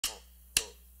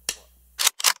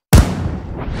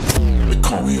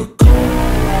call me a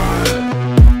god.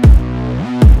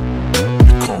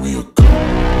 You call me a god.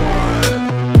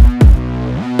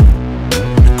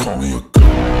 You call me a god.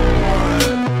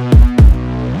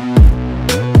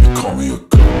 You call me a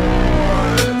god.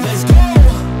 Let's go!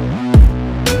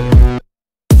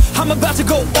 I'm about to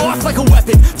go off like a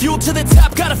weapon. Fuel to the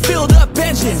top, got a filled up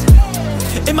engine.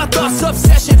 In my thoughts,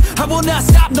 obsession, I will not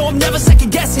stop, no, I'm never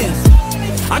second guessing.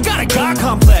 I got a God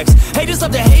complex. Haters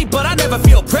love to hate, but I never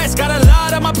feel pressed. Got a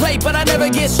lot on my plate, but I never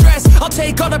get stressed. I'll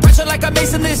take all the pressure like I'm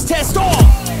acing this test.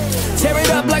 Tear it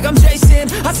up like I'm Jason.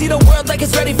 I see the world like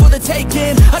it's ready for the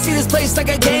taking. I see this place like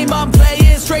a game I'm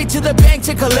playing. Straight to the bank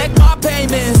to collect my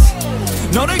payments.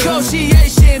 No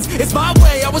negotiations, it's my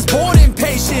way, I was born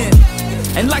impatient.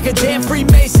 And like a damn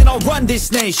Freemason, I'll run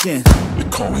this nation. You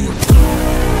call me a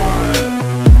god.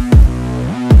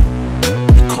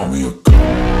 You call me a god.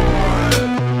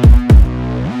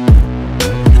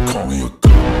 You call me a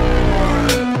god.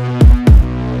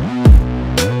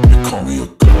 You call me a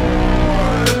god.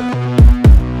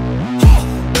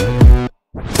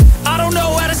 I don't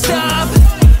know how to stop,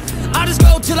 I just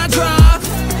go till I drop.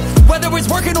 Whether it's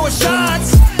working or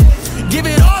shots, give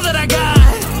it all that I got.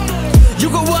 You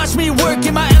can watch me work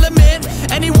in my element.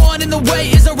 Anyone in the way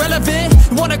is irrelevant.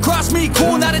 You wanna cross me,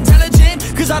 cool, not intelligent,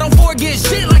 cause I don't forget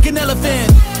shit like an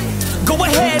elephant. Go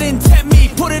ahead and tempt me,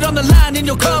 put it on the line and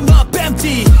you'll come up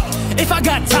empty. If I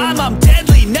got time, I'm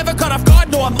deadly. Never caught off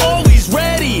guard, no, I'm always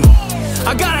ready.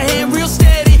 I got a hand real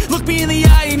steady. Look me in the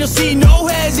eye and you'll see no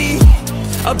hezzy.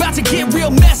 About to get real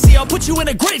messy. I'll put you in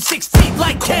a grid 6 feet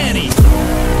like Kenny.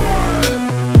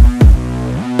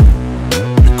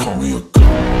 You call me a god.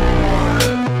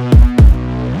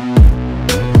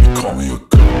 You call me a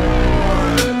god.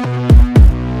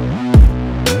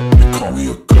 You call me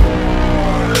a god.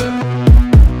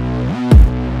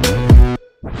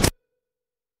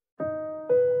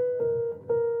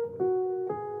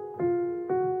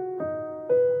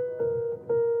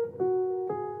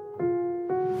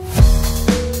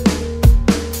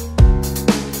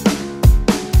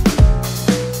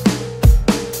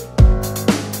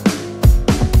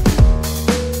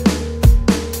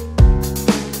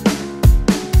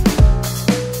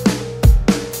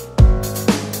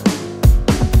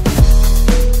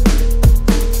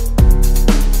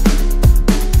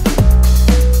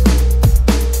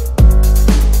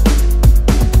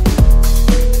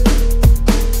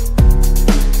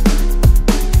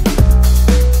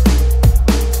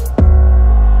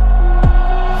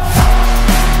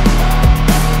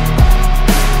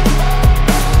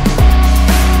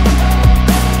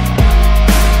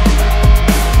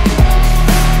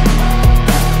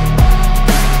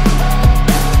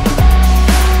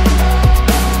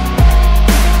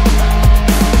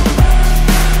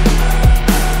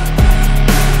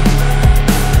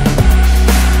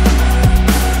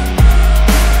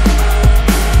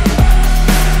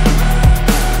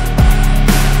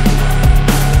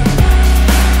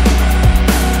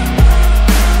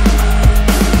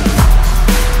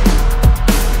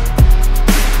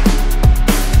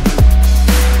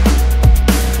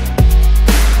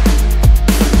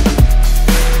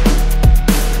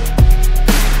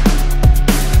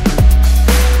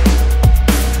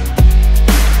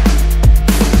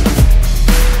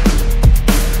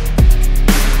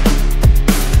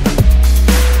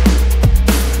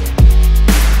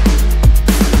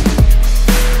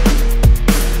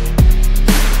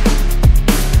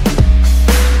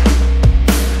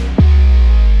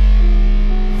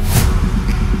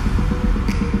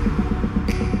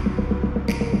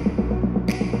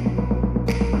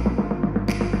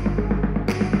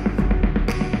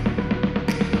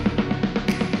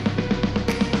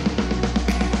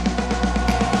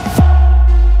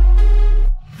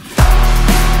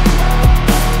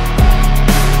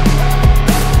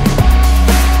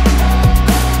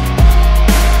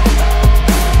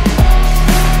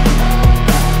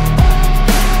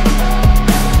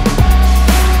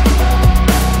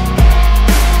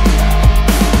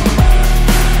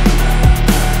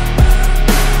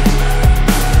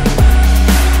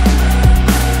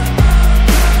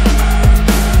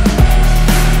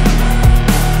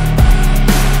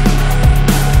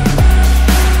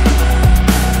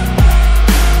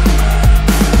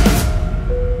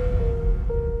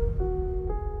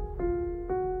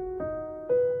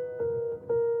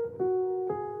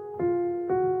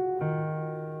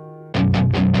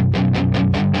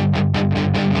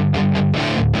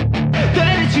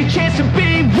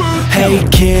 Hey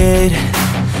kid,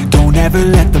 don't ever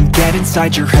let them get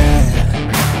inside your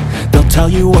head. They'll tell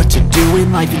you what to do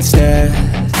in life instead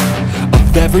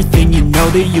of everything you know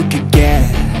that you could get.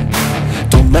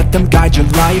 Don't let them guide your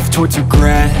life towards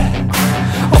regret.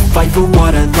 I'll fight for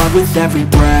what I love with every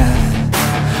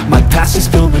breath. My past is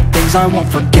filled with things I won't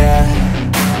forget.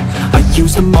 I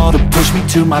use them all to push me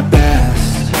to my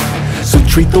best. So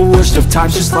treat the worst of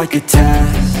times just like a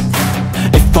test.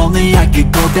 If only I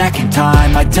could go back in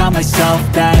time, I'd tell myself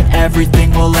that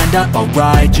everything will end up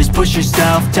alright. Just push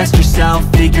yourself, test yourself,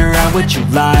 figure out what you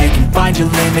like, and find your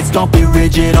limits, don't be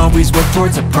rigid, always work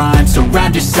towards a prime.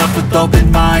 Surround yourself with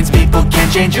open minds, people can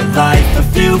change your life. A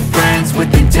few friends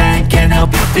with intent can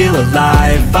help you feel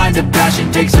alive. Find a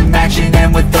passion, take some action,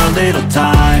 and with a little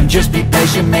time, just be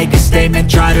patient, make a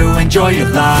statement, try to enjoy your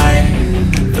life.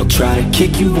 They'll try to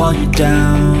kick you while you're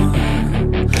down,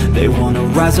 they wanna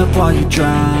rise up while you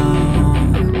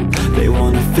drown. They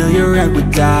wanna fill your head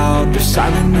with doubt. They're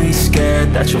silently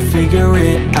scared that you'll figure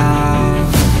it out.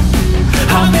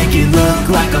 I'll make it look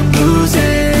like I'm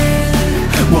losing,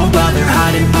 won't bother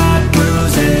hiding my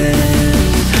bruises.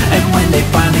 And when they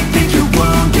finally think you're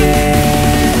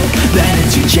wounded, then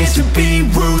it's your chance to be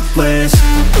ruthless.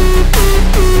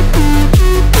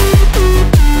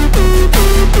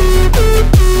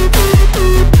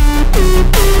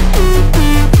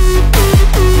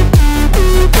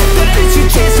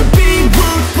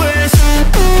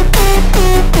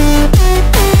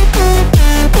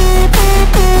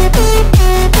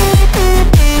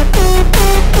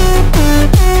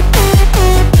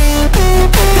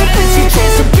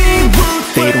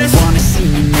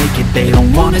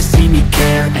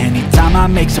 I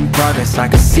make some progress, I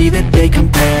can see that they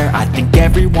compare. I think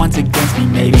everyone's against me,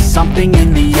 maybe something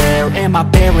in the air. Am I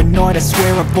paranoid? I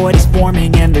swear a void is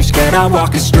forming and they're scared. I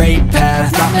walk a straight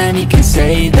path, not many can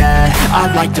say that.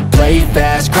 I like to play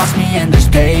fast, cross me and there's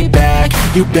payback.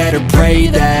 You better pray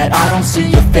that I don't see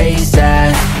your face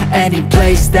at any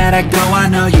place that I go. I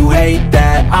know you hate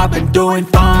that. I've been doing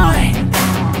fine,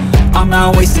 I'm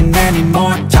not wasting any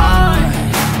more time.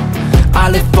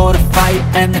 I live for the fight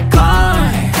and the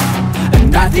climb,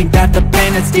 and I think that the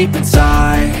pain that's deep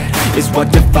inside is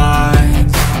what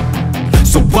defines.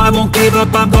 So I won't give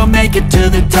up, I'm gonna make it to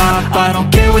the top. I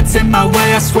don't care what's in my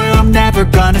way, I swear I'm never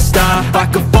gonna stop. I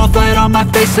could fall flat on my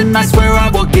face and I swear I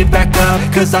will get back up,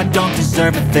 cause I don't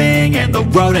deserve a thing and the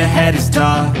road ahead is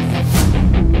tough.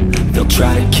 They'll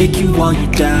try to kick you while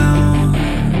you're down,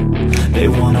 they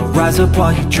wanna rise up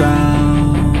while you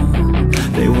drown.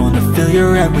 They wanna fill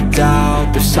your head with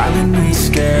doubt. They're silently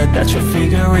scared that you'll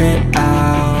figure it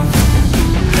out.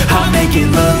 I'll make it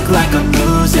look like I'm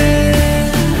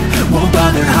losing, won't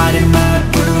bother hiding my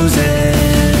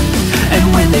bruises.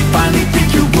 And when they finally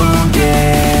think you're wounded,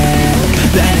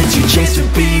 then it's your chance to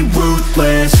be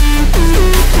ruthless.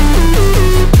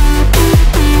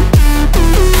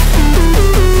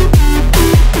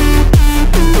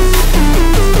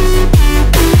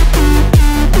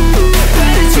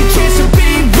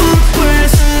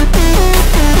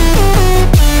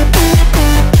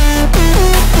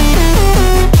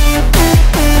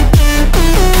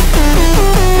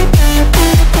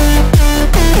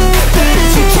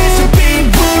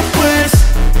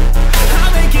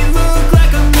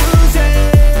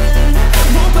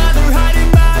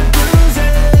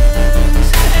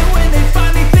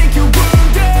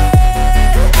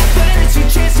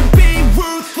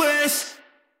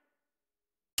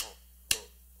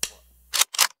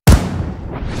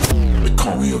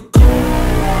 Call me a god.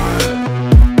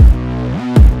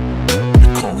 They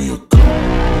call me a god.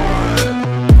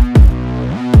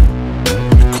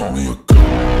 They call me a god.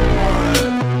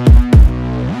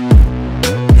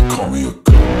 They call me a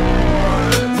god.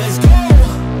 Let's go.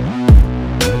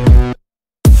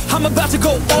 I'm about to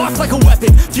go off like a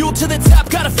weapon, fuel to the top,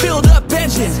 got a filled up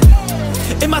engine.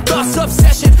 In my thoughts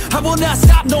obsession, I will not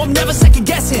stop, no I'm never second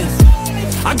guessing.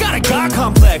 I got a God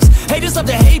complex, haters love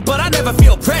to hate but I never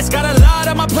feel pressed. Got a lot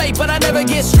on my plate but I never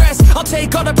get stressed. I'll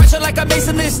take all the pressure like I'm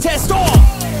acing this test.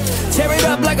 Tear it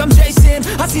up like I'm Jason,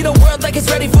 I see the world like it's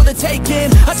ready for the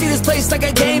taking. I see this place like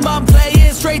a game I'm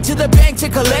playing, straight to the bank to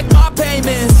collect my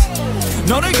payments.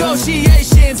 No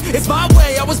negotiations, it's my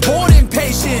way, I was born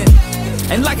impatient.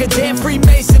 And like a damn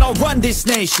Freemason, I'll run this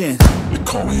nation. They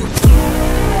call me a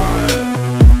god.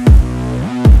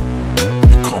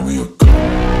 They call me a god.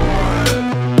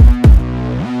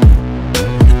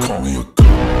 They call me a god.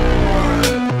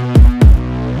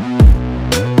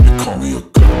 They call me a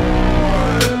god.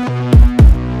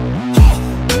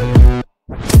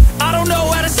 I don't know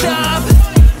how to stop,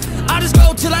 I just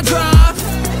go till I drop.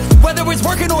 Whether it's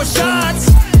working or shots,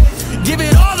 give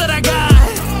it all that I got.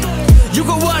 You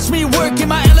can watch me work in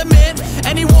my element,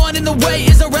 anyone in the way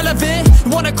is irrelevant.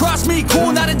 You wanna cross me,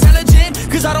 cool, not intelligent,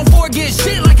 cause I don't forget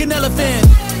shit like an elephant.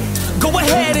 Go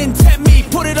ahead and tempt me,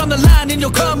 put it on the line and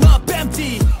you'll come up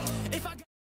empty.